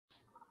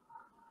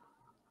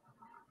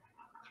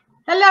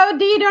Hello,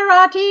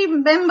 Rati,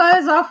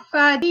 members of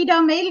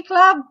DIDA Mail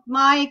Club,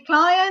 my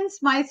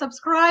clients, my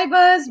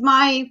subscribers,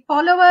 my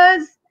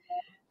followers.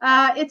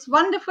 It's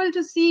wonderful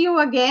to see you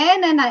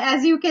again. And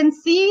as you can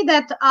see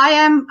that I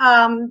am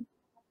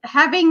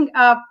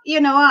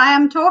I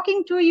am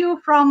talking to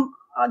you from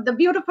the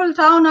beautiful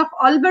town of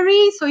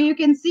Albury. So you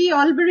can see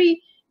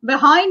Albury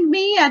behind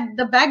me, and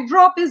the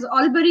backdrop is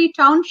Albury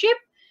Township.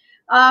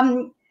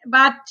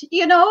 But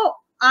I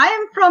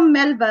am from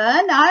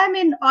Melbourne. I am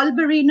in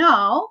Albury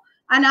now,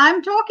 and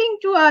I'm talking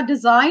to a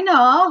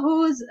designer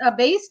who's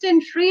based in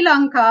Sri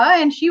Lanka,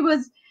 and she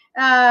was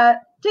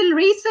till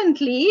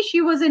recently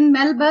she was in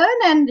Melbourne,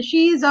 and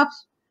she's of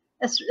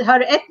her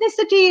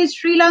ethnicity is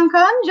Sri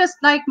Lankan, just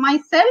like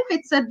myself.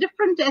 It's a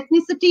different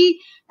ethnicity,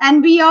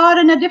 and we are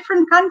in a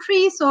different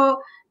country. So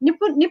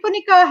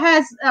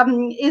Nipunika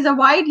is a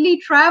widely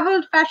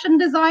traveled fashion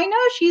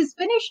designer. She's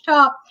finished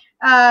her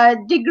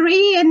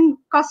degree in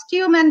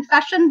costume and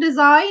fashion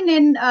design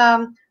in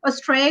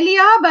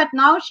Australia, but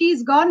now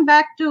she's gone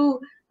back to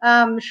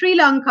Sri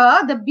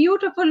Lanka, the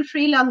beautiful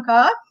Sri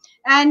Lanka.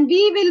 And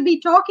we will be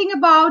talking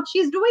about,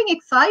 she's doing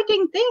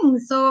exciting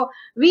things. So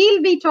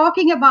we'll be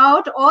talking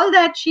about all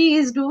that she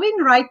is doing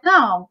right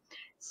now.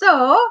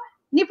 So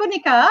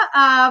Nipunika,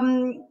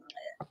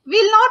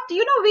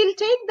 we'll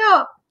take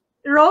the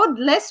road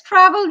less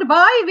traveled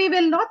by. We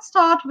will not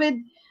start with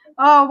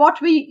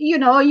what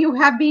you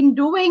have been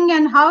doing,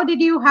 and how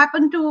did you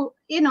happen to,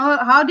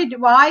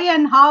 why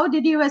and how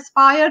did you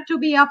aspire to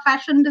be a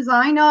fashion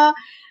designer?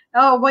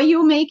 Were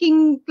you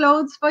making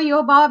clothes for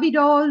your Barbie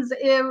dolls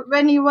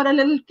when you were a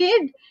little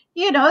kid?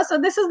 So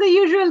this is the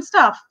usual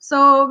stuff.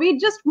 So we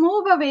just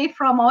move away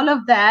from all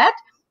of that.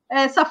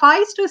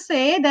 Suffice to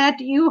say that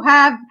you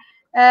have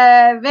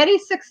very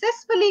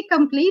successfully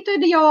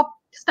completed your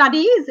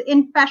studies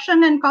in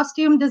fashion and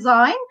costume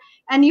design,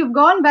 and you've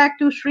gone back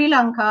to Sri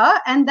Lanka.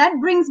 And that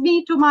brings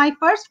me to my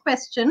first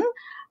question.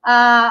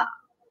 Why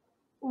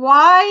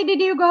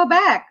did you go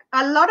back?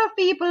 A lot of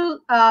people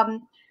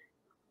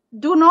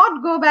do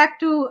not go back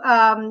to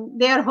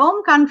their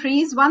home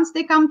countries once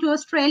they come to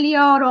Australia,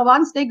 or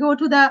once they go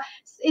to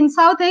in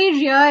South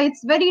Asia.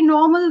 It's very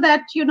normal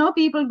that,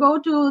 people go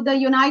to the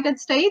United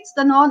States,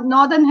 the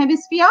Northern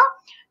Hemisphere,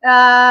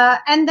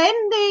 and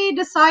then they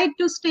decide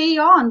to stay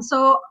on.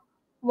 So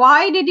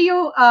why did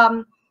you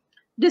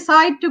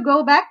decide to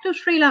go back to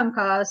Sri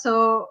Lanka?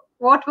 So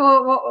what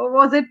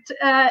was it,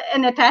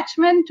 an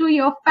attachment to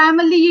your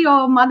family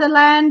or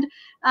motherland?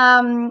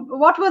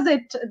 What was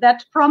it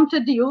that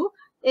prompted you?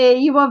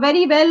 You were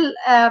very well,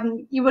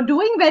 you were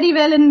doing very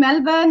well in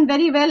Melbourne,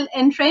 very well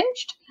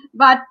entrenched,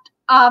 but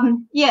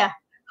yeah,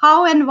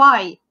 how and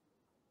why?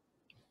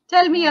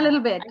 Tell me a little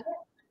bit.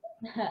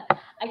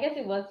 I guess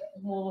it was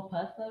more of a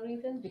personal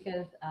reason,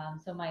 because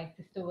so my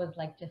sister was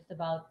like just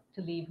about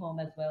to leave home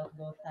as well to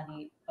go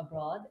study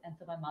abroad, and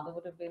so my mother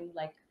would have been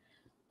like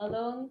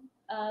alone.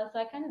 So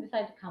I kind of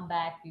decided to come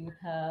back, be with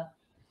her,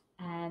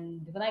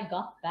 and when I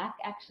got back,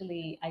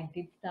 actually, I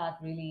did start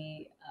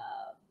really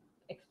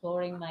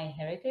exploring my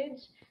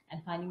heritage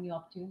and finding new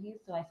opportunities.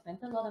 So I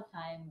spent a lot of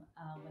time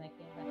when I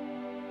came back.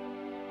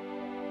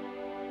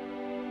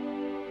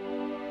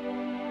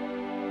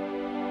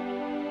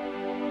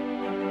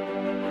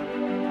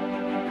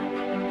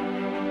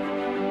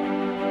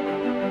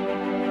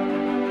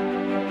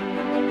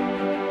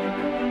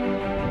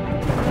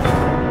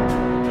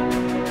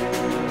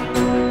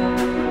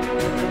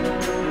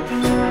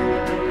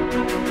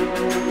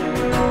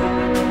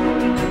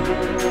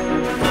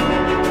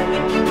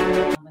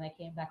 When I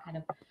came back, kind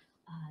of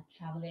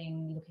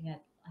traveling, looking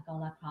at like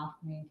all our craft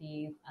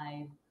communities,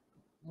 I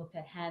looked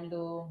at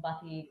handloom,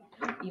 batik,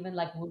 even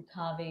like wood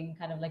carving,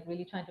 kind of like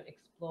really trying to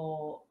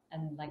explore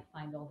and like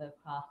find all the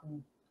craft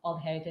and all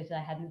the heritage that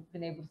I hadn't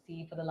been able to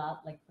see for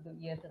for the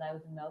years that I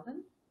was in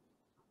Melbourne.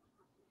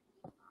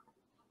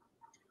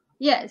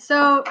 Yeah,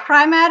 so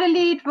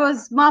primarily it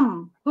was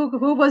mum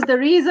who was the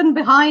reason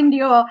behind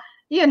your,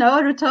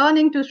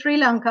 returning to Sri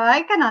Lanka.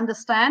 I can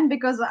understand,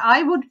 because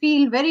I would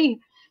feel very,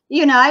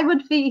 I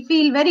would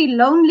feel very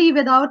lonely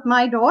without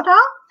my daughter.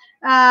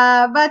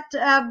 But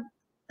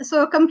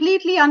so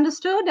completely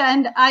understood.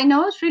 And I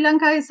know Sri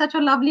Lanka is such a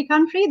lovely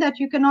country that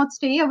you cannot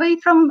stay away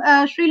from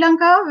Sri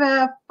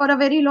Lanka for a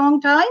very long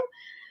time.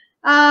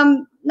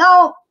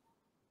 Now,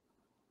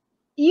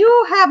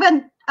 you have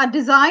a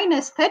design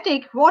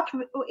aesthetic, what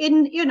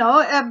in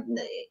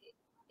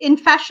in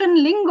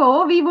fashion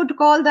lingo we would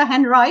call the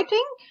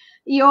handwriting,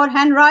 your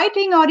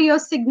handwriting or your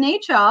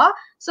signature.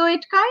 So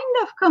it kind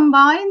of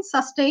combines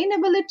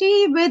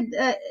sustainability with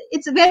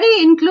it's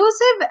very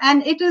inclusive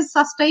and it is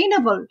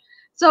sustainable.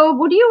 So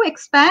would you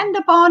expand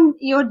upon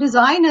your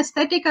design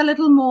aesthetic a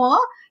little more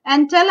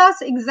and tell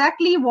us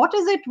exactly what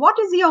is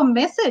your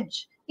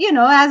message,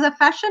 as a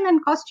fashion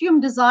and costume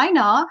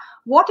designer?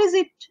 What is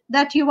it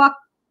that you are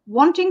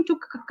wanting to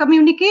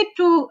communicate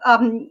to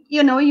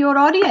your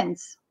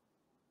audience?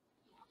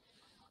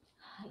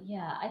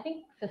 Yeah, I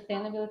think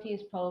sustainability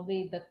is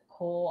probably the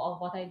core of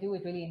what I do.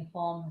 It really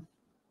informs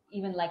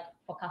even like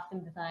for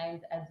custom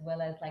designs as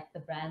well as like the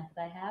brands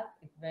that I have.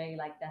 It's very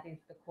like that is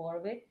the core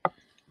of it.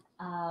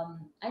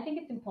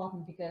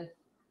 because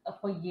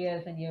for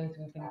years and years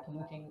we've been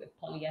polluting with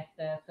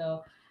polyester.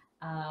 So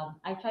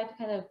I try to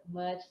kind of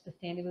merge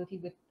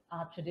sustainability with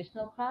our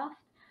traditional craft.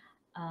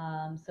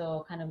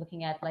 So kind of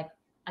looking at like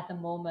at the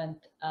moment,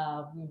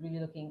 we've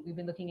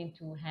been looking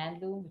into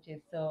handloom, which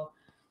is so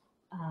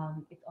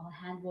it's all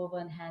hand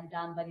woven, hand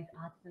done by these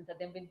artisans, and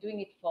they've been doing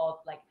it for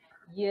like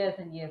years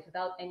and years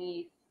without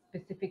any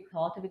specific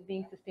thought of it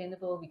being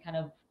sustainable. We kind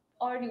of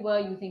already were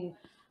using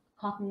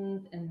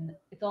cottons, and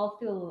it's all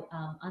still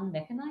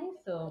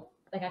unmechanized. So,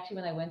 like actually,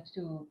 when I went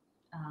to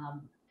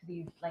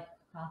these like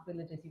craft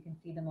villages, you can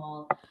see them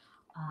all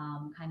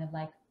kind of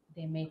like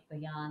they make the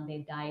yarn,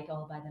 they dye it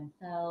all by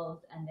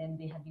themselves, and then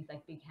they have these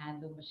like big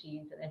hand loom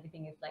machines, and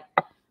everything is like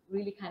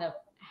really kind of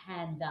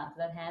hand done.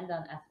 So that hand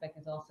done aspect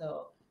is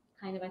also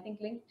kind of I think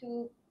linked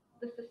to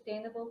the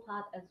sustainable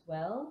part as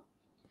well.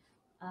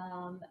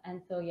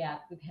 And so yeah,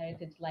 with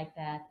heritage like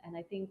that, and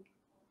I think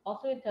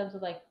also in terms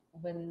of like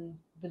when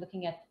we're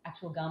looking at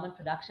actual garment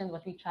production,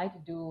 what we try to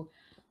do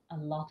a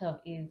lot of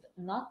is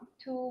not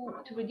to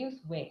reduce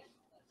waste.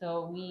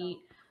 So we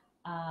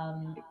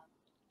um,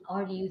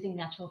 already using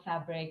natural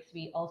fabrics.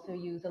 We also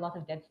use a lot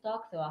of dead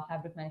stock. So our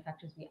fabric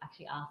manufacturers, we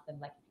actually ask them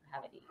like, if you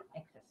have any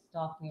excess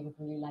stock, we would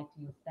really like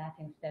to use that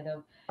instead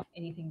of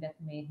anything that's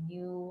made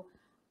new.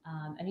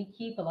 And we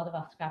keep a lot of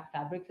our scrap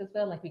fabrics as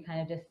well. Like we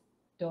kind of just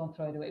don't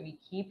throw it away. We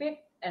keep it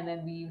and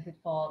then we use it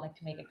for like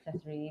to make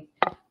accessories,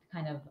 to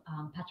kind of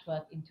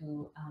patchwork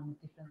into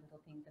different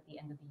little things at the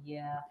end of the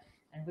year,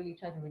 and really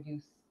try to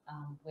reduce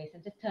waste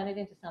and just turn it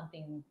into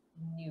something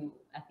new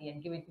at the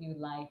end, give it new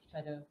life,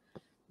 try to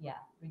yeah,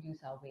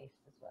 reduce our waste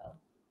as well.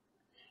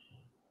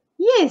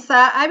 Yes,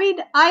 I mean,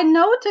 I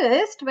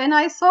noticed when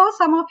I saw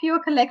some of your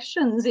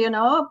collections,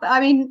 I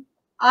mean,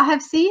 I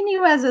have seen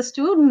you as a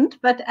student,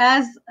 but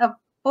as a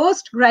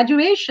post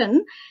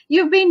graduation,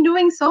 you've been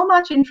doing so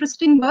much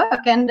interesting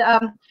work. And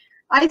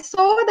I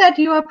saw that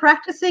you are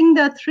practicing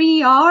the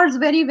 3 hours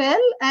very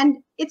well. And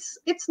it's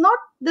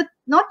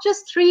not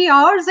just 3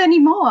 hours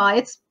anymore.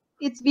 It's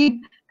we've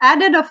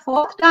added a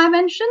fourth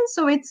dimension.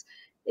 So it's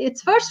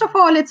first of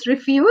all, it's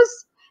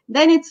refuse,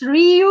 then it's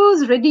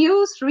reuse,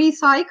 reduce,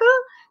 recycle,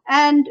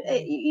 and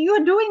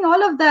you're doing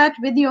all of that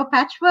with your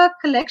patchwork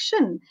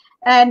collection,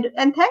 and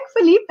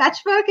thankfully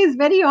patchwork is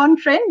very on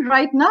trend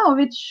right now,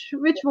 which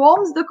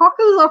warms the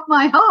cockles of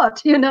my heart,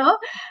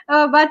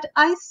 but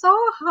I saw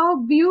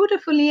how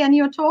beautifully, and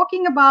you're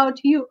talking about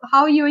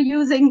how you're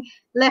using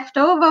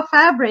leftover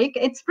fabric.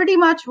 It's pretty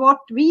much what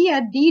we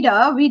at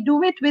DIDA, we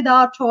do it with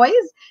our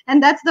toys,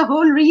 and that's the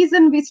whole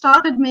reason we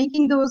started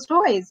making those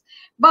toys.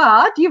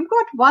 But you've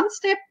got one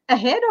step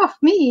ahead of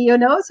me,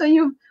 so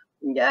you've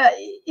uh,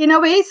 in a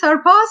way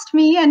surpassed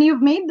me, and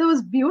you've made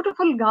those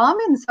beautiful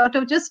garments out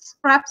of just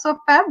scraps of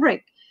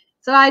fabric.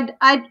 So I'd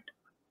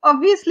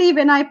obviously,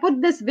 when I put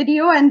this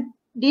video, and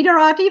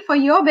Didarati, for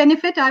your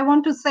benefit, I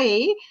want to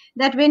say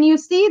that when you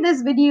see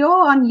this video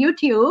on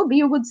YouTube,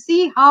 you would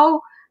see how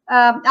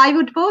I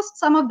would post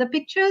some of the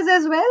pictures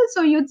as well.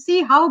 So you'd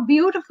see how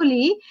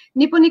beautifully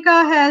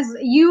Nipunika has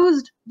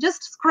used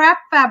just scrap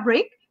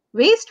fabric,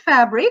 waste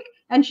fabric,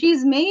 and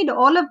she's made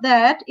all of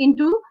that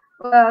into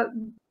uh,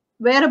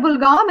 wearable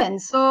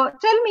garments. So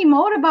tell me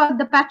more about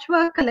the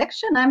patchwork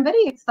collection. I'm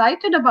very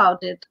excited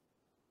about it.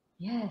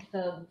 Yeah,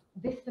 so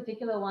this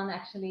particular one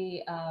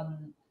actually,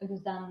 it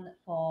was done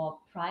for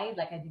Pride,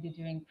 like I did it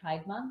during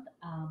Pride Month.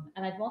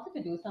 And I'd wanted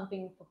to do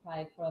something for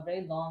Pride for a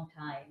very long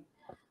time.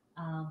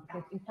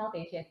 Because in South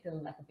Asia, it's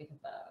still like a bit of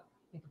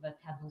a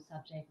taboo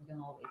subject. We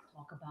don't always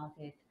talk about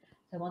it.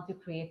 So I wanted to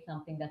create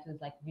something that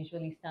was like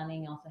visually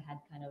stunning, also had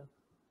kind of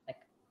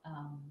like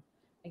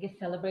I guess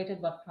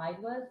celebrated what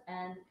Pride was.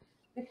 And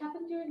this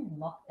happened during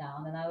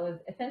lockdown, and I was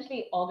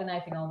essentially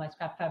organizing all my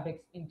scrap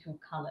fabrics into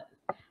colors.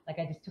 Like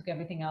I just took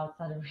everything out,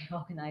 started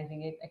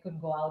reorganizing it. I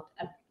couldn't go out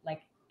at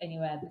like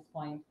anywhere at this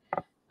point.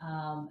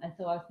 And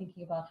so I was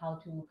thinking about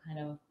how to kind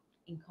of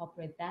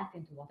incorporate that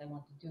into what I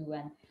want to do.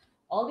 And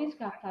all these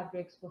scrap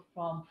fabrics were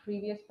from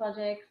previous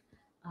projects,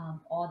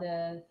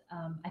 orders.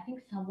 I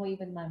think some were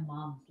even my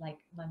mom's. Like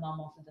my mom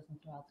also doesn't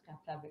throw out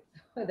scrap fabrics.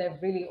 So they're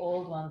really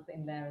old ones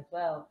in there as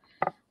well.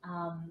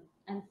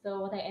 And so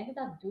what I ended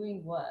up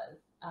doing was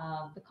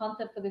the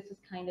concept for this was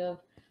kind of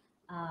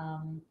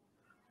um,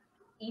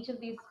 each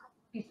of these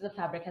pieces of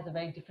fabric has a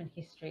very different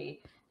history.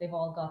 They've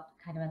all got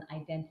kind of an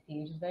identity,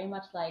 which is very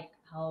much like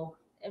how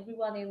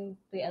everyone in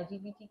the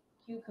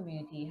LGBTQ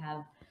community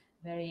have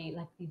very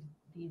like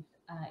these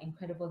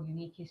incredible,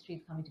 unique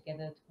histories coming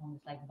together to form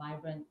this like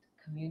vibrant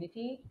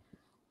community.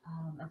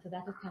 And so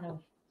that is kind of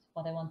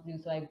what I want to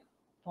do. So I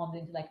formed it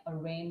into like a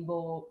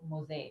rainbow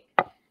mosaic.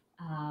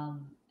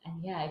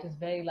 And yeah, it was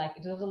very like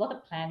it was a lot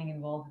of planning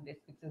involved in this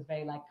because it was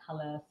very like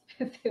color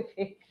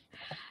specific,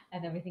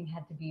 and everything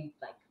had to be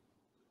like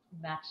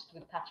matched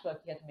with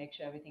patchwork. You have to make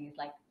sure everything is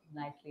like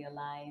nicely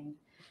aligned.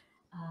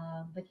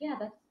 But yeah,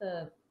 that's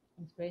the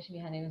inspiration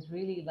behind it. It was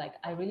really like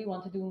I really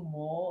want to do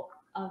more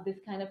of this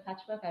kind of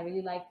patchwork. I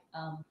really like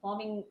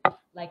forming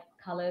like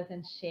colors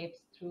and shapes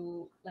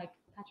through like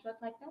patchwork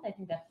like that. I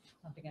think that's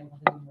something I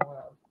want to do more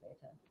of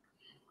later.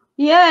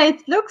 Yeah,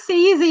 it looks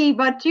easy,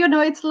 but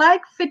it's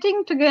like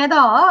fitting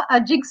together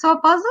a jigsaw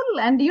puzzle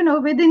and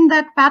within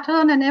that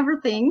pattern and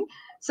everything.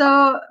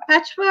 So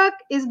patchwork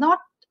is not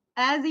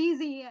as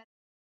easy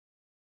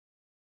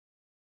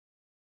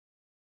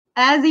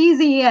as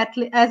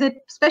it,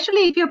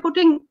 especially if you're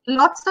putting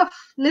lots of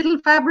little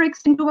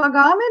fabrics into a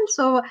garment.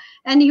 So,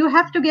 and you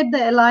have to get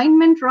the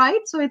alignment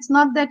right. So it's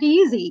not that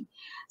easy.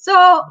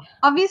 So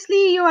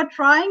obviously you are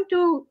trying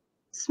to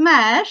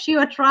you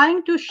are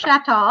trying to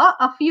shatter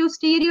a few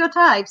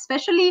stereotypes,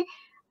 especially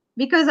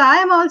because I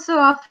am also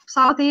of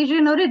South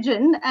Asian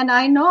origin, and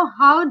I know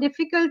how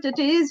difficult it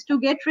is to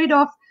get rid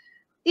of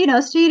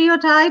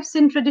stereotypes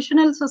in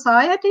traditional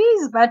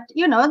societies. But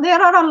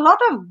there are a lot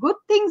of good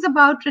things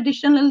about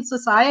traditional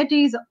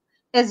societies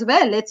as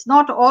well. It's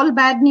not all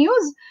bad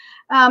news.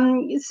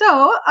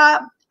 So I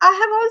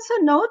have also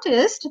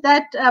noticed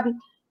that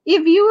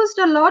you've used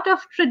a lot of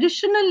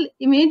traditional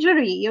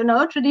imagery,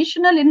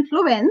 traditional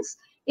influence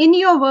in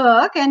your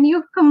work, and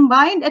you've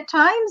combined at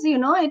times,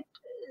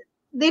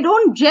 they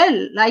don't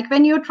gel, like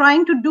when you're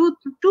trying to do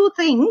two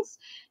things,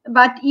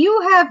 but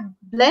you have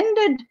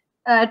blended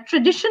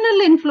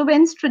traditional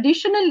influence,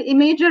 traditional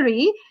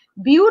imagery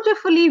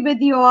beautifully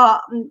with your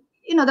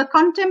the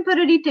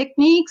contemporary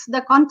techniques,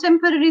 the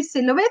contemporary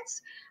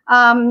silhouettes.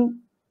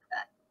 um,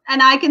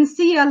 and I can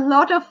see a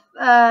lot of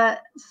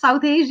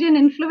South Asian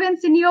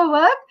influence in your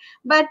work.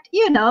 But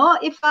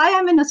if I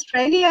am in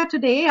Australia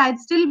today, I'd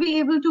still be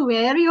able to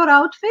wear your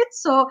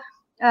outfits. So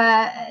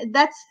uh,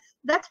 that's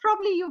that's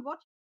probably you what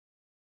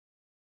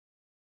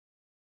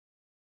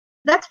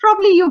that's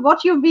probably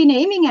what you've been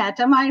aiming at.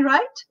 Am I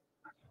right?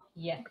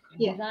 Yes,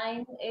 Yeah.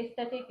 design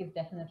aesthetic is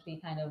definitely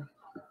kind of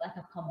like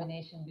a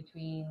combination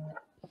between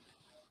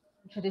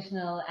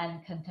traditional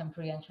and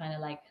contemporary, and trying to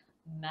like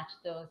match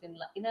those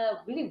in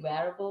a really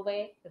wearable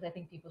way, because I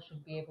think people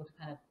should be able to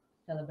kind of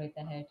celebrate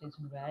their heritage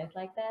and wear it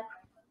like that.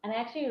 And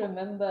I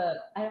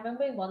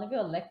remember in one of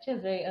your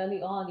lectures very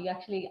early on, you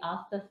actually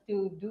asked us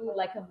to do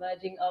like a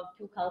merging of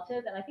two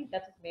cultures, and I think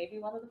that was maybe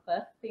one of the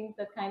first things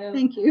that kind of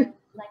Thank you.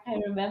 like I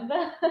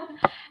remember,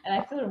 and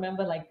I still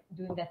remember like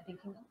doing that,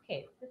 thinking,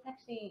 okay, this is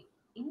actually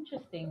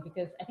interesting,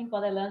 because I think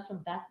what I learned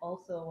from that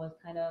also was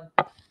kind of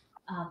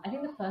I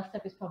think the first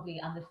step is probably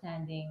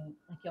understanding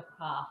like your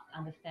craft,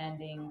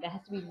 understanding there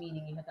has to be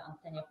meaning. You have to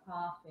understand your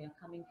craft, where you're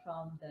coming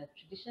from, the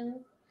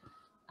traditions.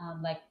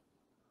 Like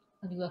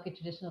when you work at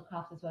traditional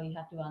crafts as well, you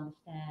have to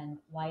understand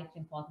why it's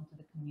important to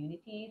the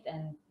communities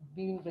and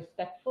being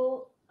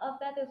respectful of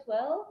that as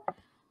well.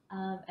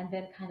 And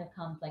then kind of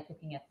comes like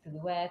looking at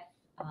silhouettes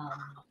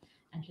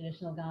and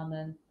traditional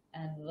garments.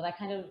 And what I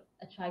kind of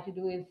try to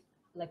do is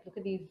like look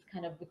at these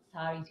kind of with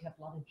saris, you have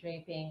a lot of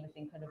draping, this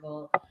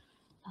incredible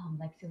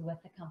like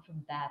silhouettes that come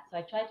from that. So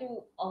I try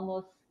to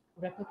almost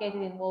replicate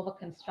it in more of a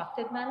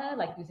constructed manner,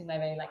 like using my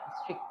very like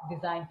strict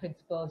design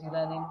principles you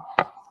learn in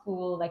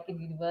school, like in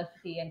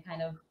university, and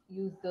kind of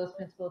use those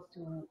principles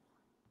to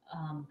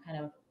kind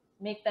of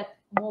make that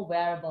more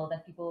wearable,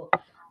 that people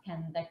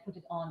can like put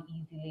it on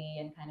easily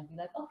and kind of be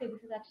like, okay,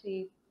 this is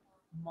actually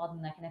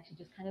modern. I can actually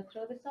just kind of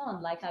throw this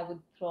on, like I would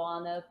throw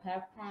on a pair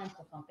of pants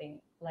or something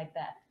like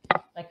that.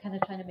 Like kind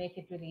of trying to make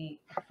it really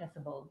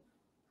accessible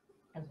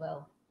as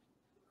well.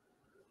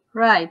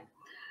 Right.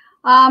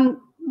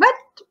 But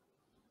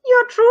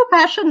your true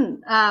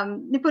passion,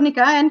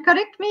 Nipunika, and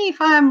correct me if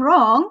I am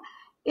wrong,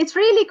 it's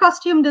really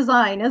costume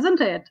design,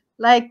 isn't it?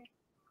 Like,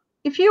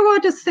 if you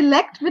were to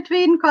select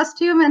between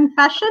costume and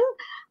fashion,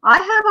 I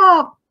have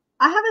a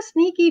I have a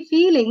sneaky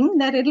feeling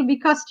that it'll be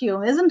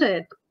costume, isn't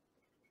it?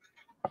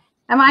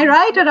 Am I Yes,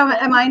 right, or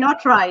yes, am I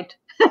not right?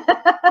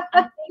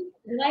 I think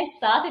when I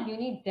started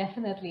uni,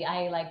 definitely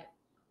I like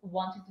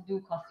wanted to do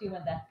costume,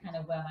 and that's kind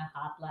of where my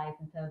heart lies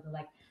in terms of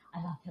like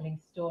I love telling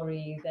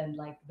stories and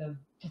like the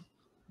just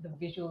the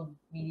visual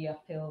media,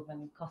 film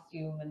and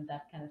costume and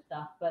that kind of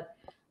stuff. But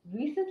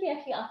recently,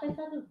 actually, after I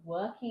started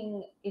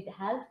working, it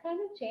has kind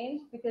of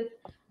changed, because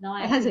now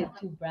I Has actually it? have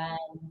two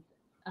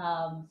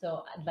brands.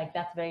 So like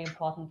that's very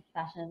important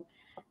fashion,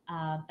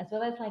 as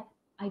well as like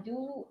I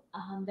do.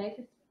 There's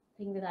this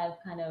thing that I've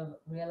kind of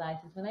realized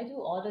is when I do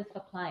orders for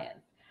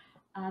clients,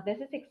 there's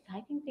this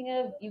exciting thing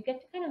of you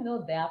get to kind of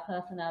know their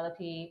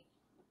personality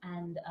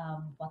and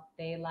what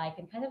they like,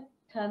 and kind of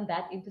turn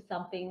that into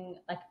something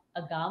like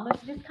a garment,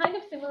 which is kind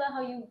of similar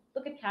how you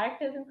look at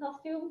characters in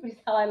costume, which is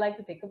how I like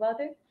to think about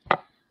it.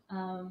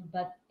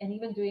 But and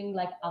even doing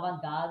like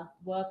avant-garde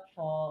work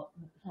for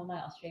some of my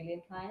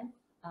Australian clients.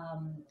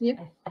 Yep.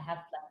 I have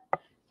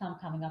like some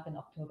coming up in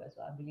October,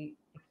 so I'm really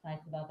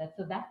excited about that.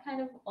 So that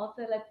kind of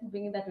also lets me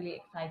bring in that really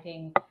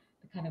exciting,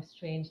 the kind of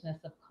strangeness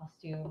of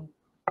costume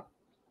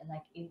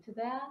like into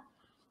there.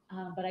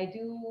 But I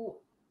do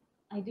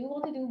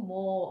want to do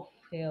more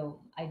film.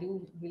 I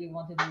do really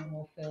want to do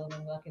more film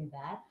and work in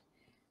that,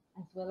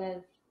 as well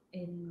as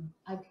in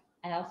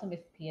I also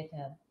miss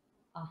theatre.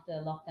 After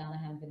lockdown, I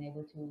haven't been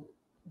able to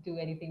do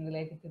anything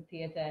related to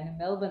theatre, and in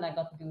Melbourne, I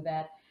got to do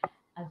that,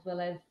 as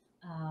well as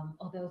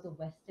there was a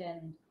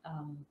Western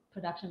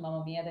production,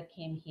 Mamma Mia, that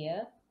came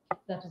here.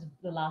 That was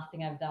the last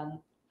thing I've done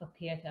for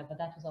theatre, but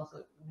that was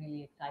also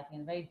really exciting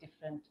and very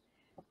different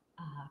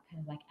kind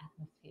of like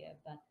atmosphere.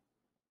 But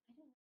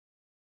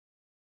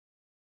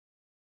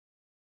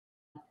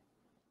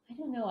I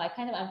don't know. I'm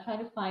trying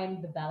to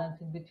find the balance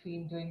in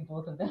between doing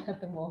both of them at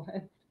the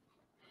moment.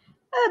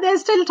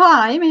 There's still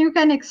time. You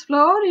can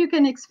explore, you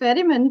can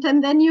experiment,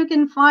 and then you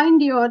can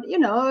find your,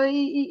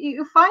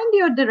 you find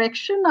your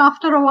direction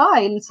after a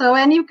while. So,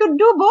 and you could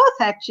do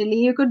both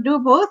actually. You could do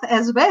both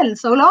as well,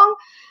 so long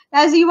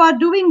as you are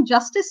doing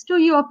justice to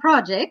your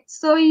project.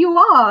 So you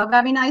are.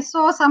 I mean, I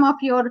saw some of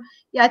your,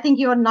 I think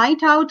your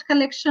night out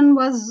collection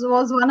was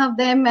one of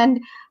them, and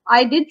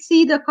I did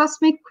see the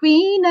Cosmic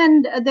Queen,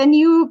 and then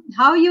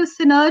how you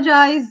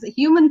synergize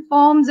human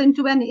forms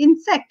into an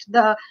insect,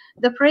 the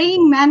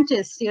praying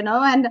mantis,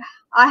 and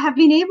I have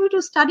been able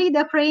to study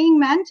the praying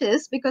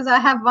mantis because I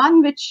have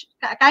one which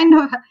kind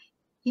of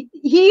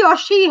he or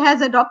she has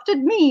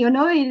adopted me.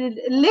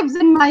 It lives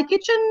in my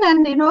kitchen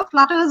and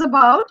flutters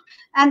about.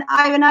 And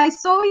when I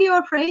saw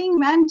your praying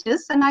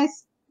mantis, and I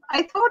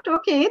thought,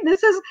 okay,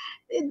 this is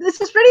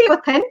pretty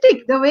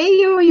authentic, the way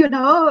you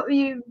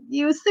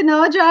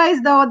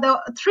synergize the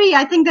three.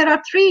 I think there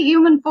are three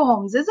human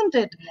forms, isn't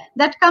it,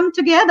 that come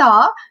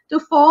together to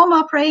form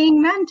a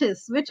praying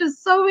mantis, which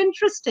is so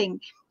interesting.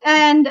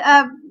 And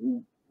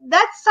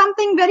that's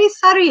something very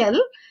surreal,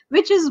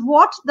 which is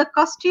what the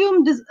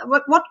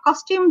what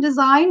costume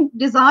design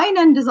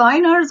and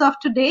designers of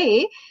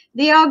today,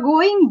 they are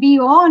going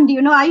beyond.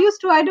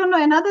 I don't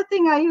know, another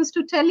thing I used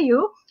to tell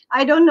you,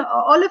 I don't know,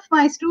 all of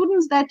my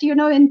students, that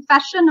in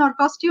fashion or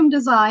costume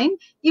design,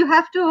 you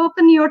have to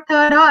open your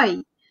third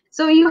eye.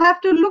 So you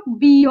have to look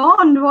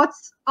beyond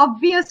what's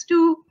obvious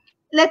to,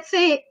 let's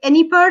say,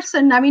 any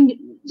person. I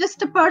mean,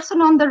 just a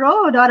person on the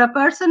road, or a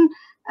person,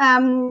 a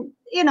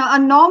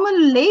normal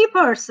lay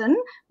person.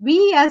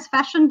 We as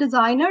fashion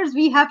designers,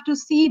 we have to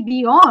see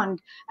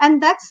beyond.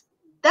 And that's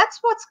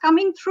what's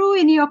coming through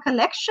in your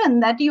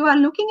collection, that you are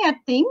looking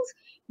at things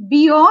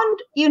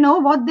beyond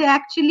what they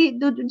actually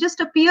do,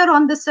 just appear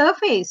on the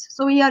surface.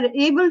 So we are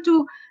able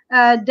to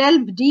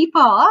delve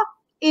deeper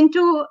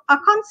into a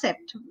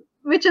concept,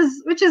 which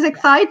is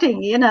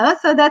exciting.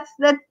 So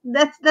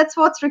that's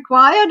what's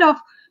required of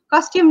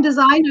costume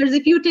designers.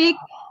 If you take,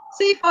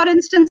 say, for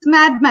instance,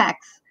 Mad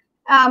Max,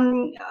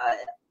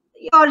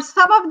 or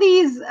some of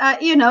these,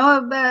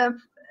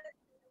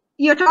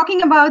 you're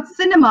talking about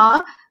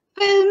cinema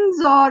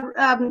films, or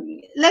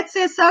let's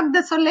say Cirque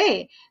du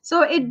Soleil.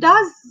 So it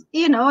does,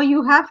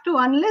 you have to,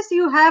 unless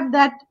you have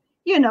that,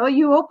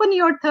 you open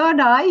your third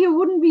eye, you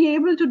wouldn't be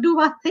able to do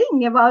a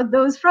thing about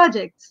those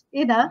projects.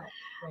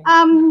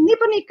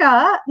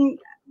 Nipunika,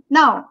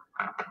 now,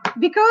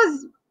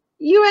 because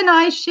you and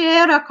I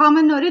share a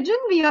common origin,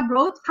 we are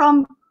both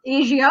from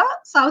Asia,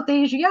 South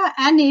Asia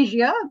and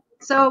Asia.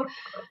 So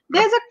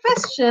there's a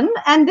question,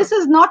 and this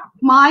is not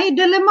my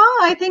dilemma.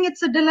 I think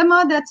it's a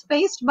dilemma that's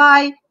faced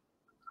by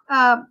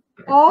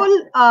all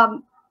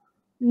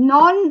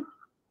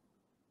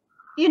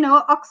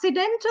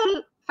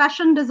Occidental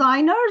fashion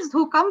designers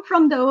who come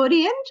from the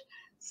Orient.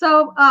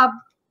 So, I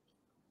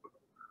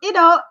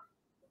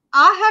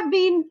have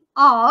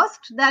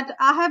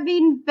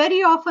been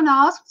very often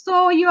asked,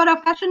 so you are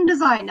a fashion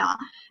designer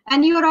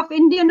and you are of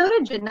Indian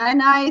origin?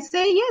 And I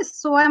say, yes,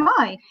 so am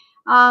I.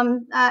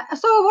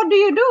 So what do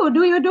you do?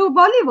 Do you do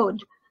Bollywood?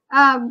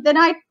 Then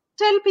I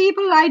tell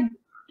people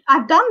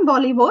I've done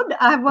Bollywood.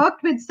 I've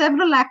worked with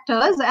several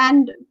actors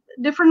and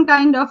different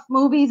kind of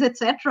movies,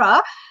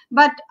 etc.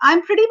 But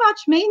I'm pretty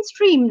much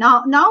mainstream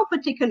now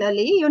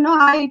particularly.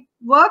 I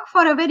work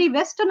for a very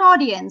Western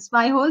audience,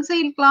 my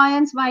wholesale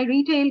clients, my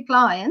retail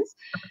clients.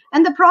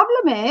 And the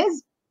problem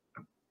is,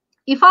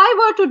 if I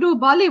were to do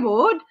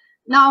Bollywood,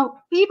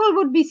 now people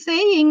would be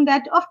saying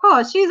that, of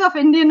course, she's of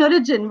Indian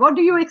origin. What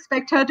do you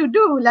expect her to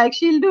do? Like,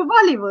 she'll do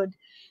Bollywood.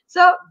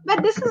 So,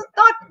 but this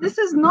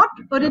is not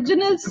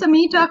original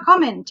Samita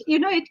comment.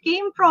 It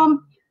came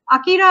from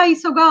Akira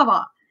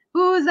Isogawa,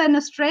 who's an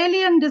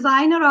Australian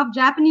designer of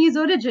Japanese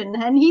origin.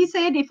 And he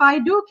said, if I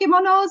do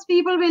kimonos,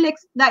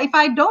 if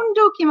I don't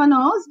do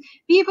kimonos,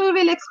 people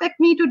will expect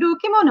me to do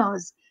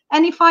kimonos.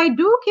 And if I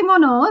do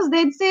kimonos,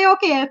 they'd say,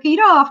 okay,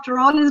 Akira, after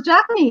all, is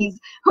Japanese.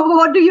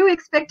 What do you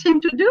expect him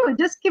to do?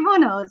 Just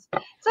kimonos.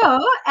 So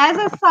as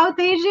a South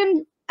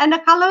Asian and a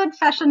colored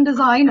fashion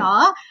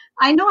designer,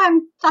 I know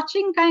I'm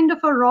touching kind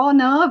of a raw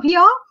nerve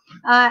here.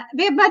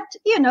 But,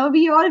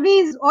 we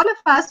always, all of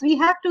us, we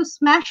have to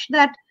smash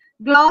that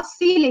glass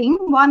ceiling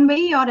one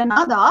way or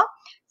another.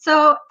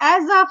 So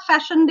as a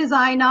fashion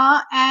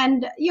designer,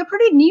 and you're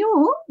pretty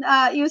new,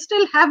 you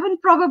still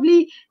haven't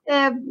probably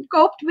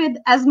coped with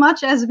as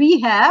much as we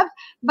have,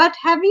 but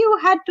have you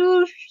had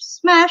to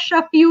smash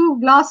a few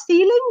glass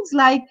ceilings,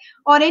 like,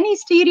 or any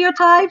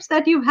stereotypes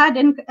that you've had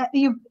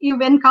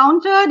you've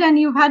encountered and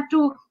you've had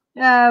to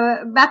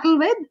battle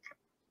with?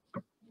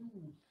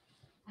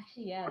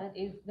 Actually, yeah,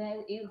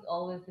 there is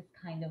always this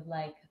kind of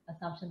like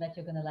assumption that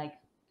you're gonna like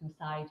do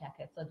sari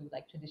jackets or do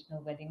like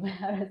traditional wedding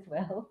wear as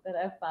well, that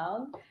I've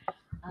found.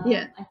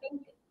 Yeah. I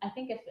think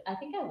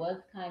I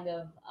was kind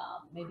of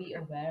maybe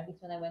aware of this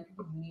when I went to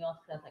the uni. Also,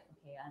 I was like,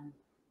 okay,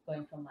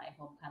 going from my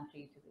home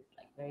country to this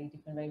like very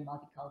different, very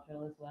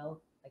multicultural as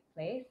well, like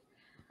place.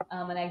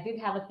 And I did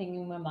have a thing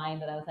in my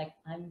mind that I was like,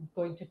 I'm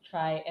going to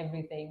try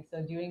everything.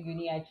 So during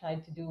uni, I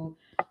tried to do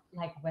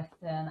like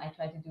Western. I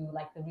tried to do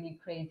like the really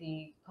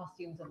crazy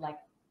costumes of like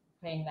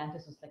praying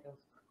mantis was like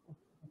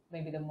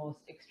maybe the most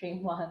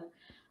extreme one.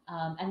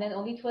 And then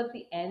only towards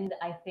the end,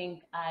 I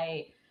think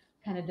I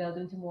kind of delved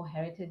into more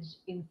heritage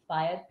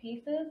inspired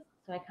pieces.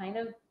 So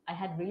I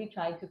had really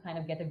tried to kind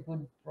of get a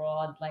good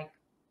broad like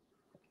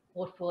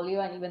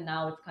portfolio, and even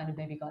now it's kind of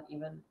maybe got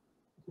even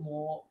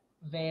more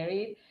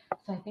varied.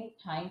 So I think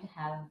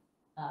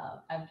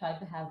I've tried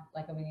to have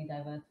like a really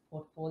diverse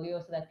portfolio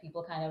so that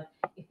people kind of,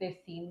 if they've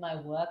seen my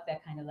work,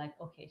 they're kind of like,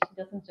 okay, she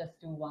doesn't just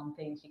do one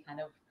thing. She kind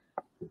of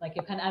like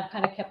I've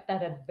kind of kept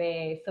that at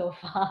bay so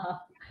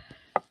far.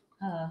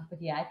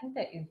 But yeah, I think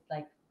there is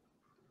like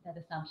that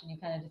assumption. You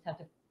kind of just have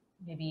to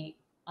maybe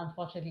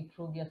unfortunately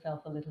prove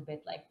yourself a little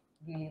bit, like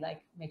really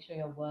like make sure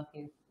your work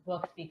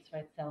speaks for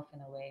itself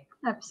in a way.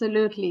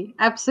 Absolutely,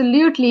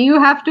 absolutely. You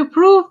have to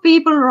prove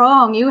people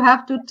wrong. You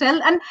have to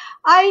tell. And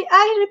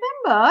I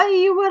remember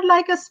you were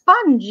like a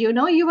sponge. You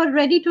were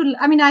ready to.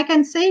 I mean, I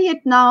can say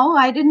it now.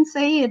 I didn't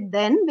say it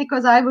then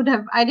because I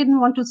didn't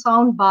want to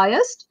sound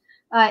biased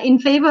in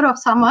favor of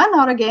someone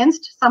or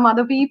against some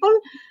other people.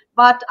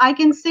 But I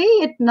can say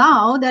it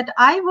now that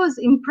I was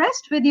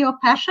impressed with your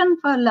passion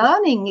for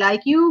learning.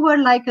 Like you were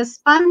like a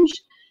sponge,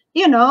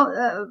 you know,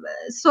 uh,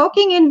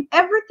 soaking in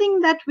everything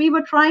that we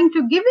were trying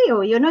to give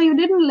you. You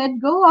didn't let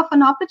go of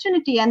an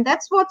opportunity, and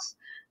that's what's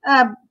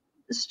uh,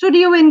 stood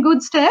you in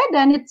good stead,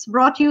 and it's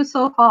brought you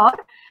so far.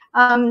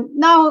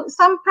 Now,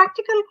 some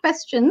practical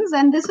questions,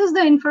 and this is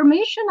the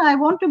information I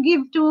want to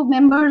give to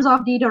members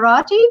of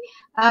Didarati,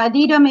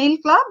 Dida Mail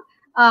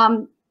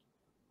Club.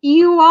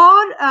 You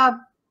are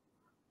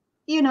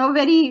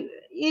very,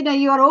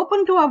 you're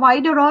open to a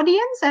wider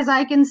audience, as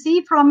I can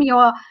see from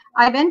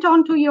I went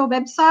on to your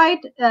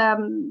website,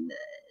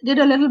 did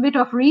a little bit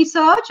of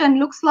research, and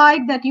looks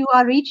like that you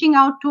are reaching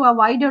out to a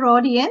wider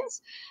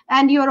audience,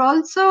 and you're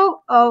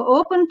also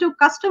open to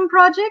custom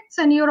projects,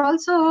 and you're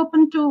also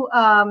open to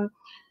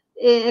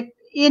eh,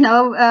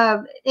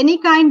 any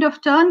kind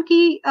of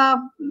turnkey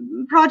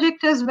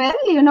project as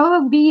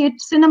well, be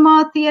it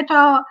cinema,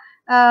 theater,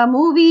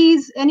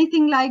 movies,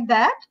 anything like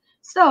that.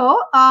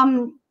 So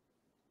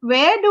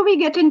where do we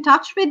get in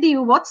touch with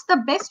you? What's the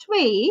best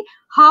way?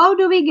 How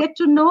do we get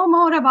to know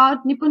more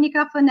about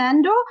Nipunika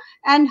Fernando?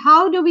 And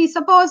how do we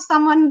suppose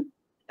someone,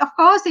 of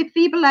course, if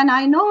people, and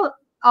I know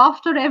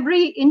after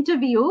every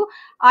interview,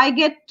 I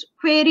get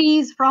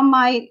queries from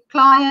my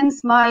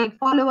clients, my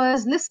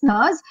followers,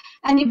 listeners,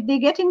 and if they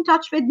get in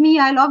touch with me,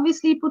 I'll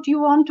obviously put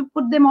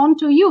them on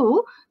to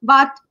you.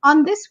 But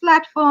on this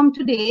platform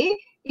today,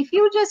 if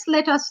you just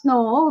let us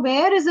know,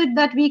 where is it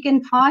that we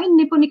can find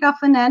Nipunika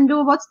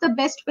Fernando? What's the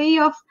best way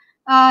of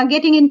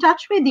getting in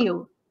touch with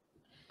you?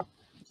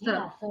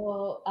 Yeah,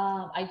 so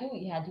I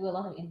do a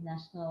lot of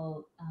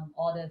international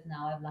orders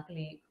now. I've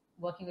luckily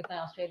working with my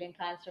Australian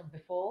clients from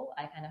before.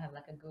 I kind of have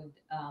like a good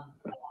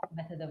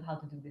method of how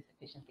to do this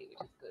efficiently,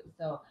 which is good.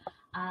 So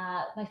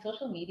my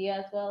social media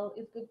as well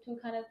is good to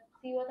kind of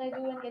see what I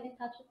do and get in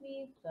touch with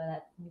me. So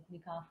that's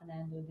Nipunika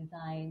Fernando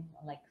Design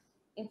on like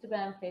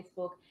Instagram,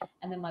 Facebook,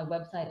 and then my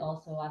website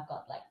also. I've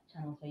got like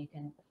channels where you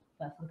can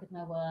first look at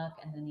my work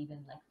and then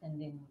even like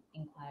send in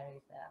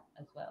inquiries there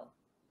as well.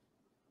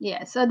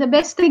 Yeah, so the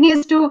best thing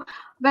is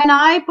when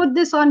I put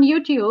this on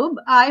YouTube,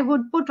 I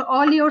would put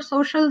all your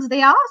socials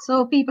there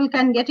so people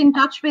can get in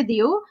touch with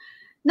you.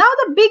 Now,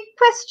 the big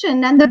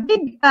question and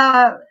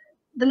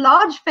the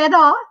large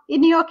feather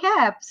in your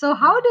cap. So,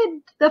 how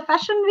did the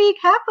Fashion Week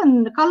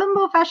happen? The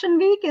Colombo Fashion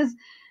Week is,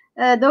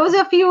 those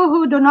of you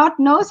who do not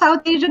know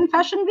South Asian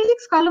Fashion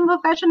Weeks, Colombo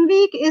Fashion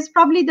Week is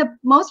probably the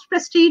most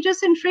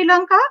prestigious in Sri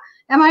Lanka.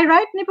 Am I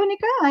right,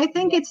 Nipunika? I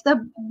think it's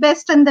the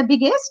best and the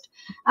biggest.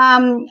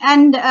 And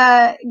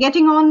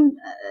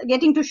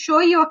getting to show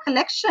your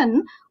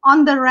collection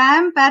on the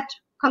ramp at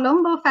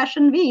Colombo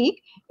Fashion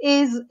Week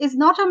is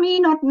not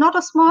not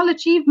a small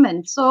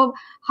achievement. So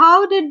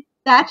how did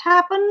that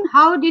happen?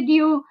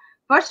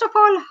 First of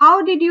all,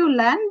 how did you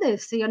land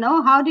this?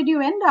 How did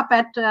you end up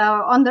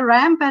on the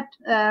ramp at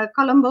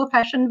Colombo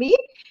Fashion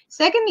Week?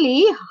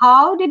 Secondly,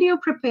 how did you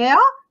prepare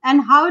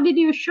and how did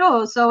you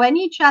show? So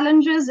any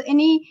challenges,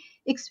 any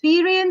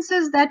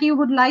experiences that you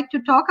would like to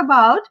talk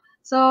about?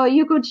 So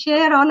you could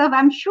share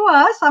I'm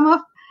sure some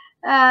of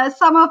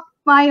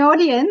my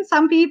audience,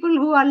 some people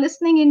who are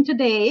listening in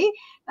today,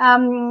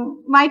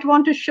 might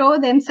want to show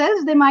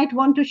themselves. They might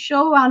want to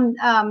show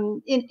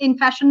in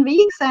fashion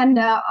weeks and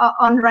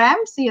on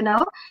ramps.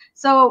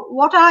 So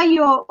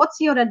what's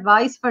your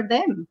advice for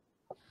them?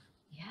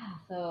 Yeah,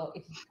 so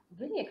it's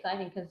really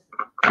exciting because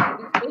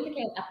it's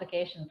basically an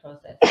application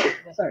process.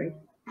 Sorry.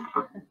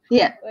 When,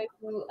 Yeah. where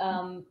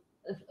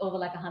over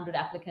like 100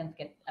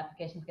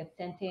 applications get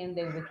sent in,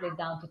 they whittle it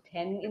down to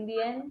 10 in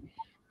the end.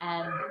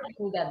 And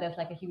through that, there's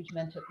like a huge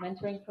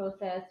mentoring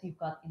process. You've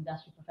got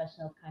industry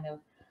professionals kind of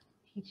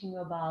teaching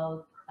you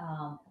about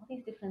all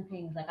these different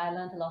things. Like I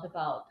learned a lot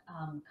about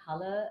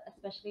color,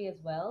 especially as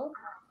well.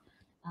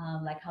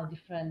 like how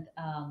different,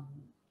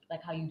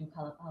 like how you do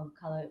color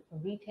for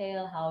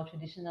retail, how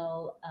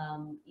traditional,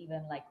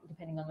 even like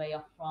depending on where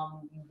you're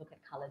from, you look at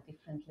color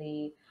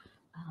differently.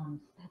 So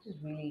that is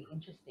really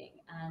interesting.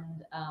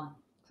 And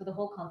so the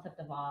whole concept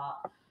of our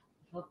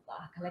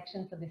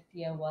collection for this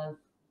year was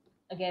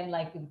again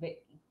like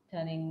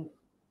turning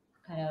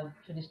kind of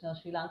traditional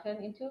Sri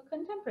Lankan into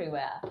contemporary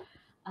wear.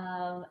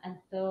 And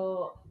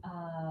so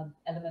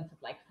elements of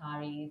like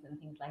saris and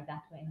things like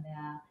that were in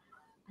there.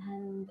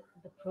 And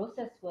the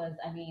process was,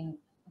 I mean,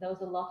 there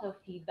was a lot of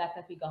feedback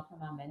that we got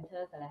from our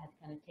mentors that I had to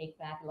kind of take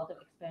back, a lot of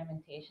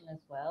experimentation as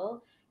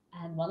well.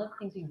 And one of the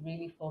things we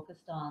really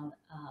focused on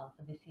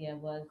for this year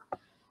was,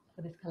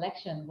 for this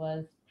collection,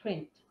 was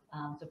print.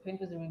 So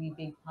print was a really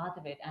big part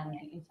of it. And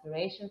the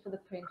inspiration for the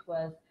print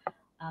was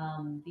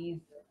these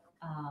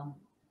um,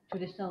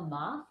 traditional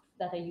masks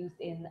that are used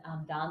in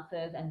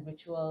dances and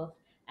rituals.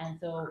 And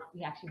so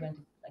we actually went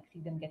to like see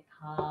them get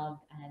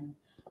carved, and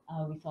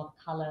we saw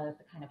the colors,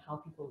 the kind of how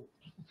people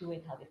do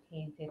it, how they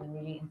paint it, and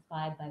really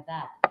inspired by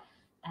that.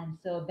 And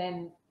so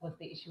then was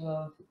the issue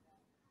of,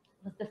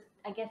 was this,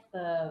 I guess,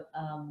 the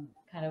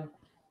kind of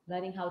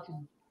learning how to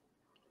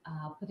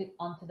put it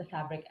onto the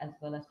fabric as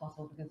well as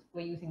possible, because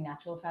we're using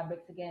natural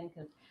fabrics again,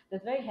 because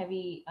there's very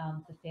heavy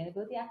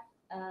sustainability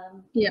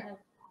Yeah. kind of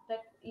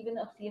aspect even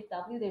of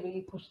CFW. They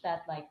really push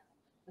that like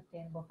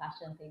sustainable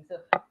fashion thing, so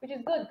which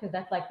is good because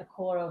that's like the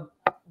core of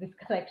this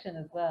collection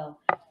as well.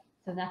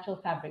 So natural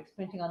fabrics,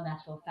 printing on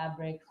natural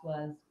fabrics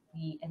was,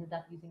 we ended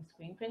up using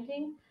screen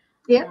printing.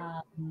 Yeah.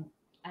 um,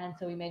 and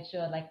so we made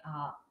sure like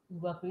we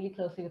worked really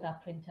closely with our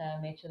printer,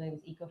 made sure that it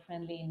was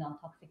eco-friendly,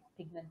 non-toxic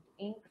pigment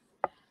inks.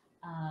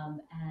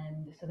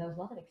 And so there was a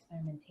lot of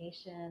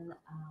experimentation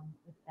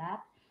with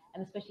that,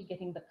 and especially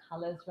getting the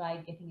colors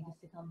right, getting you to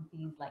sit on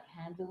these like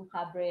handloom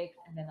fabrics,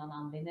 and then on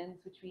our linens,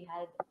 which we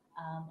had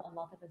a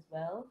lot of as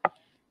well.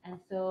 And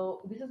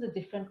so this was a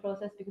different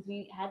process because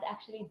we had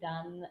actually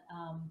done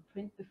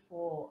print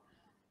before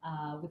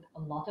with a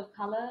lot of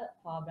color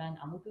for our brand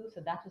Amutu.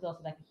 So that was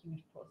also like a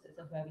huge process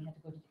of where we had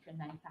to go to different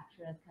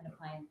manufacturers, kind of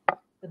find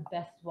the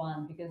best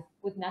one. Because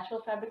with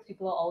natural fabrics,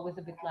 people are always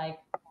a bit like,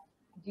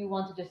 do you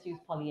want to just use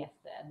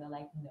polyester? And we're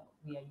like, no,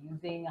 we are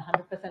using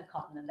 100%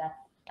 cotton, and that's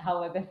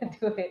how we're going to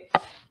do it.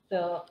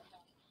 So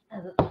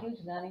there's a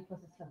huge learning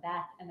process for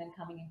that, and then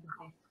coming into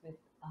this with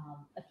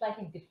a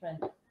slightly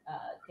different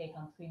take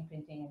on screen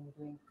printing, and we're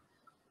doing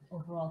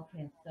overall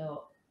print.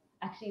 So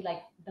actually,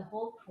 like the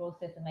whole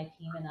process, and my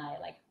team and I,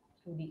 like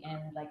through the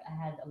end, like I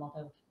had a lot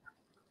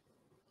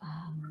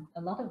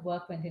of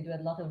work went into it.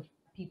 A lot of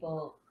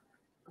people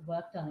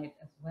worked on it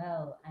as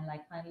well, and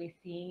like finally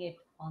seeing it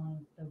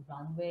on the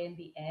runway in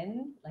the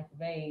end, like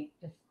very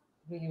just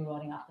really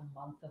rewarding after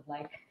months of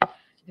like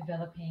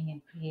developing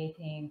and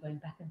creating, going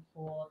back and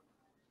forth.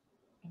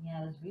 And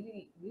yeah, it was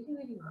really, really,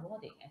 really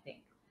rewarding, I think.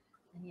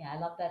 And yeah, I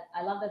love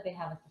that they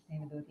have a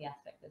sustainability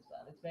aspect as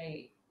well. It's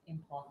very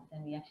important,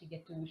 and we actually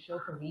get to show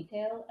for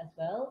retail as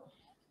well.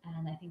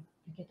 And I think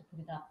we get to put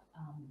it up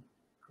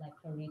like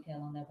for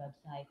retail on their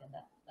website, and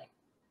that like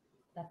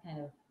that kind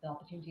of, the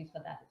opportunities for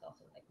that is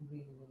also like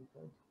really, really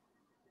good.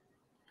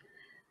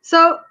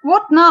 So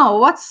what now?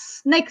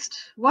 What's next?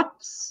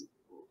 What's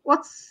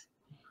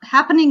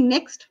happening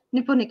next,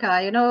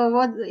 Nipunika?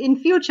 What in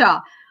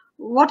future?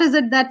 What is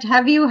it that,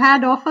 have you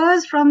had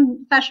offers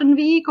from Fashion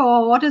Week,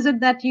 or what is it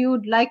that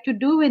you'd like to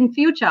do in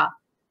future?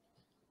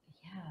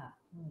 Yeah.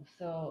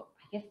 So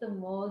I guess the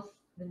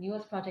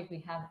newest project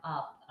we have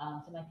up.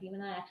 So my team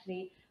and I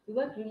actually, we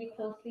worked really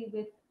closely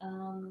with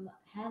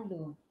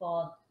Handloom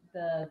for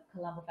the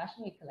Colombo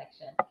Fashion Week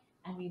collection,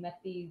 and we met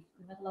a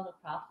lot of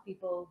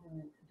craftspeople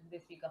who do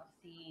this. We got to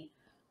see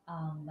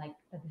like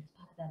that this is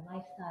part of their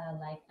lifestyle,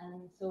 like.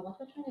 And so what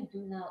we're trying to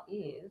do now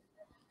is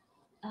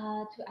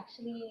to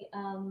actually,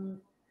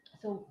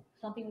 so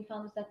something we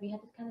found was that we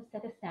had to kind of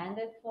set a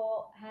standard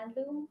for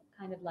handloom,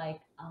 kind of like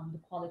the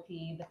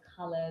quality, the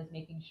colors,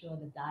 making sure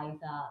the dyes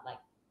are like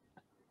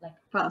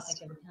perfect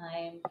First. every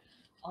time,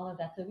 all of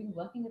that. So we've been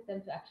working with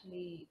them to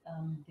actually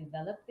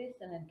develop this,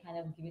 and then kind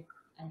of give it,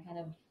 and kind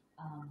of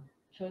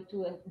show it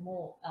to a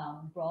more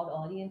broad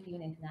audience,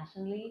 even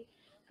internationally.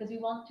 Because we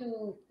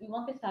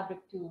want this fabric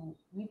to,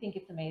 we think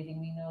it's amazing.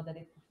 We know that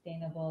it's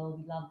sustainable.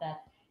 We love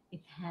that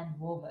it's hand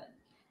woven,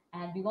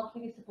 and we want to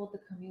really support the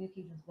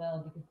communities as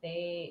well, because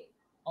they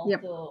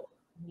Yep. also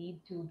need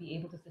to be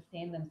able to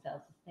sustain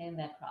themselves, sustain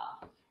their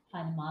craft,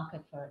 find a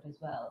market for it as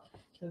well.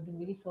 So we've been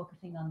really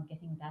focusing on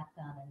getting that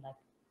done, and like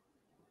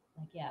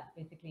yeah,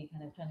 basically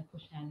kind of trying to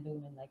push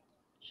handloom and like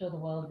show the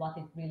world what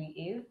it really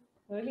is.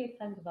 We're really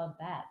excited about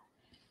that.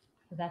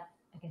 So that's,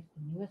 I guess,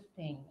 the newest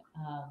thing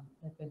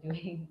that we're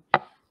doing,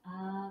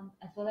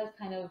 as well as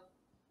kind of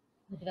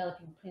we're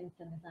developing prints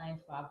and designs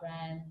for our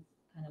brands,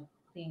 kind of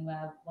seeing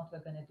what we're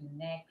going to do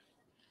next.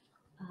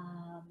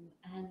 Um,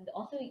 and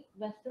also,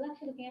 we're still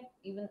actually looking at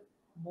even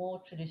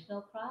more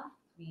traditional crafts.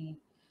 We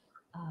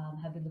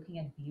have been looking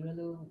at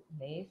Birulu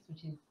lace,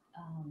 which is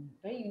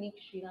very unique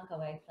to Sri Lanka,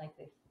 where it's like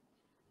this.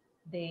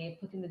 They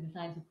put in the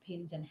designs with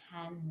pins and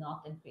hand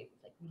knot and create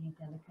this like really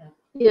delicate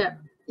Yeah.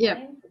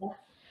 Yep. designs.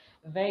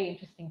 a very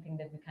interesting thing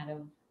that we kind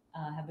of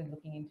have been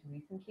looking into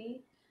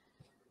recently.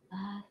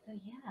 So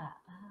yeah,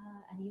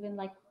 and even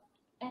like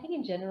I think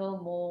in general,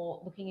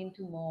 more looking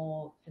into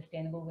more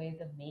sustainable ways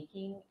of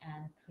making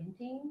and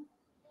printing.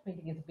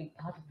 Printing is a big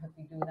part of what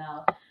we do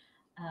now.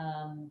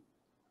 Um,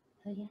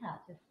 so yeah,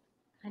 just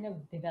kind of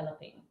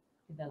developing.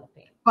 Yeah.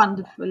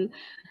 Wonderful.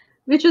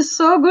 Which is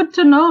so good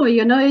to know.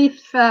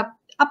 If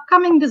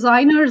upcoming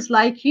designers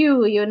like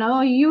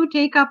you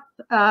take up,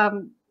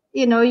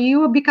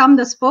 you become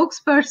the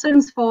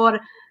spokespersons for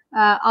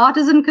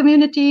artisan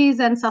communities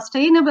and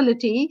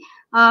sustainability,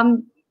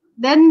 um,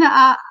 then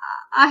I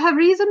have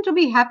reason to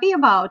be happy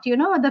about.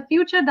 The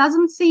future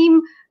doesn't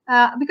seem,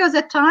 because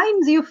at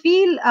times you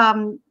feel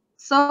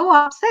so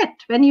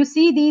upset when you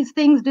see these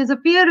things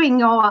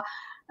disappearing, or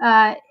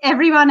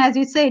everyone, as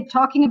you said,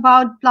 talking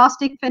about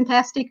plastic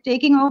fantastic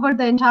taking over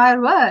the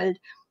entire world.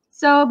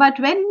 So, but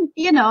when,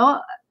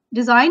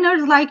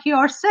 designers like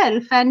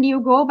yourself, and you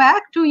go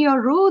back to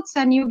your roots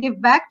and you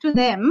give back to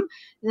them,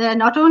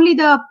 not only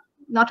the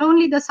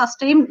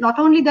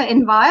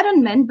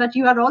environment, but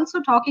you are also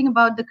talking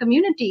about the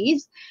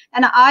communities.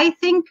 And I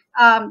think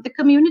the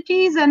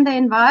communities and the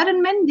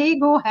environment, they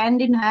go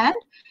hand in hand.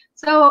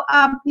 So,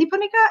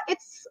 Nipunika,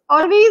 it's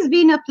always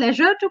been a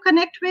pleasure to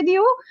connect with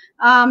you.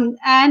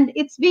 And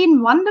it's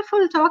been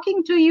wonderful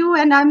talking to you.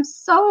 And I'm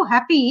so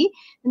happy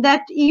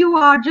that you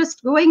are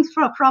just going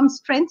from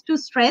strength to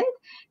strength.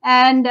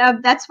 And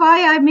that's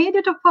why I made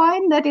it a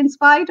point that in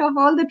spite of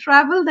all the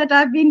travel that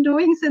I've been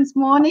doing since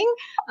morning,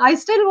 I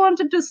still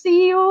wanted to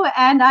see you,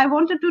 and I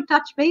wanted to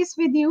touch base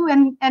with you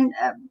and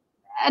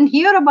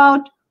hear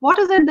about what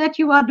is it that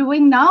you are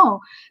doing now.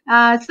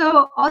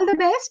 So all the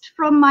best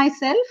from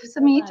myself,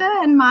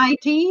 Samita, and my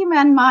team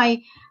and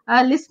my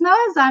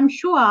listeners. I'm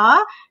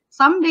sure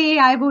someday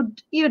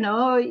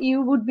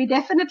you would be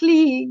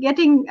definitely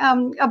getting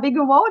a big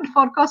award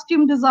for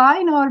costume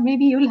design, or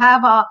maybe you'll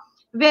have a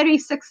very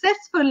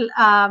successful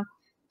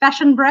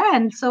fashion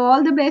brand. So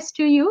all the best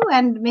to you,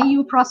 and may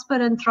you prosper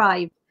and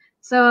thrive.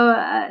 So,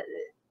 It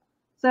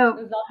was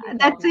lovely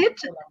that's talking. it.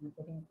 So lovely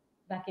getting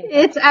back in touch.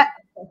 It's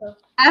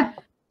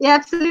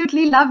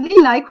absolutely lovely.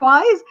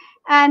 Likewise.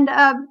 And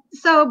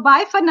so,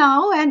 bye for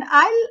now. And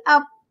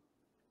I'll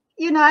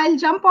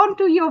jump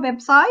onto your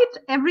website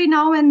every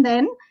now and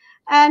then,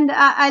 and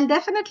I'll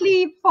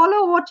definitely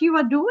follow what you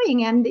are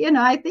doing. And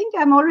I think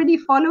I'm already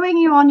following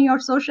you on your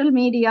social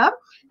media,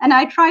 and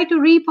I try to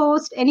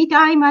repost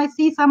anytime I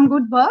see some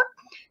good work.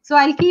 So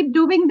I'll keep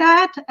doing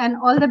that. And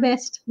all the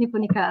best,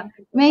 Nipunika. Thank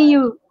you so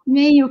May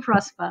much. you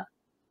prosper.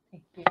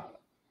 Thank you.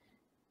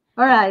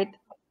 All right.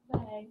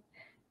 Bye.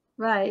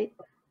 Bye.